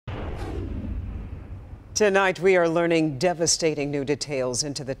Tonight, we are learning devastating new details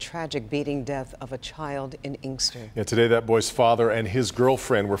into the tragic beating death of a child in Inkster. Yeah, today, that boy's father and his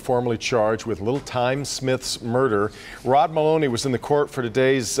girlfriend were formally charged with little Time Smith's murder. Rod Maloney was in the court for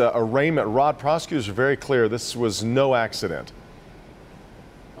today's arraignment. Rod, prosecutors are very clear this was no accident.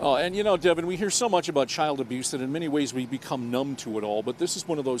 Oh, and you know, Devin, we hear so much about child abuse that in many ways we become numb to it all. But this is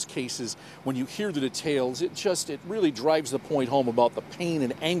one of those cases when you hear the details, it really drives the point home about the pain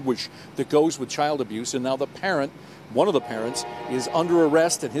and anguish that goes with child abuse. And now the parent, one of the parents, is under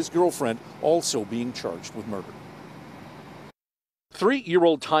arrest, and his girlfriend also being charged with murder.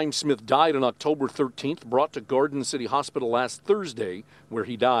 3-year-old Time Smith died on October 13th, brought to Garden City Hospital last Thursday, where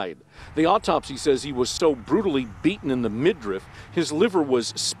he died. The autopsy says he was so brutally beaten in the midriff, his liver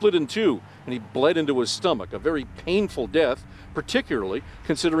was split in two, and he bled into his stomach. A very painful death, particularly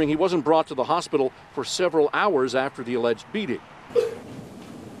considering he wasn't brought to the hospital for several hours after the alleged beating.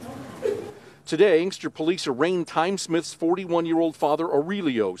 Today, Inkster police arraigned Time Smith's 41-year-old father,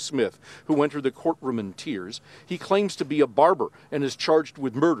 Aurelio Smith, who entered the courtroom in tears. He claims to be a barber and is charged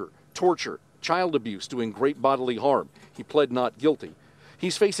with murder, torture, child abuse, doing great bodily harm. He pled not guilty.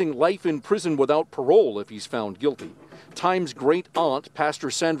 He's facing life in prison without parole if he's found guilty. Time's great aunt, Pastor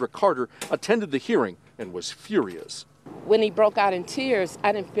Sandra Carter, attended the hearing and was furious. When he broke out in tears,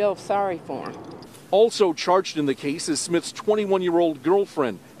 I didn't feel sorry for him. Also charged in the case is Smith's 21-year-old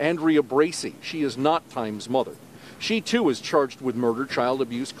girlfriend, Andrea Bracey. She is not Time's mother. She, too, is charged with murder, child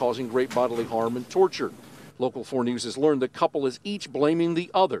abuse, causing great bodily harm, and torture. Local 4 News has learned the couple is each blaming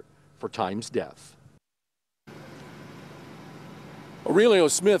the other for Time's death. Aurelio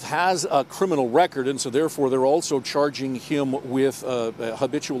Smith has a criminal record, and so therefore they're also charging him with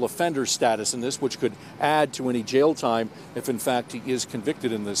habitual offender status in this, which could add to any jail time if in fact he is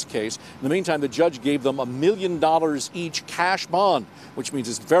convicted in this case. In the meantime, the judge gave them $1 million each cash bond, which means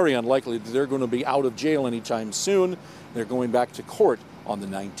it's very unlikely that they're going to be out of jail anytime soon. They're going back to court on the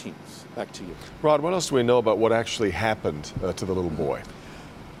 19th. Back to you. Rod, what else do we know about what actually happened to the little boy?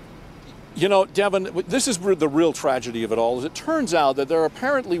 You know, Devin, this is the real tragedy of it all. Is it turns out that there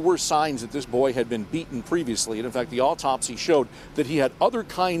apparently were signs that this boy had been beaten previously. And in fact, the autopsy showed that he had other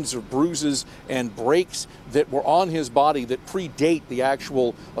kinds of bruises and breaks that were on his body that predate the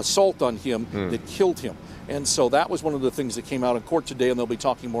actual assault on him that killed him. And so that was one of the things that came out in court today, and they'll be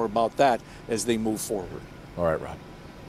talking more about that as they move forward. All right, Rod.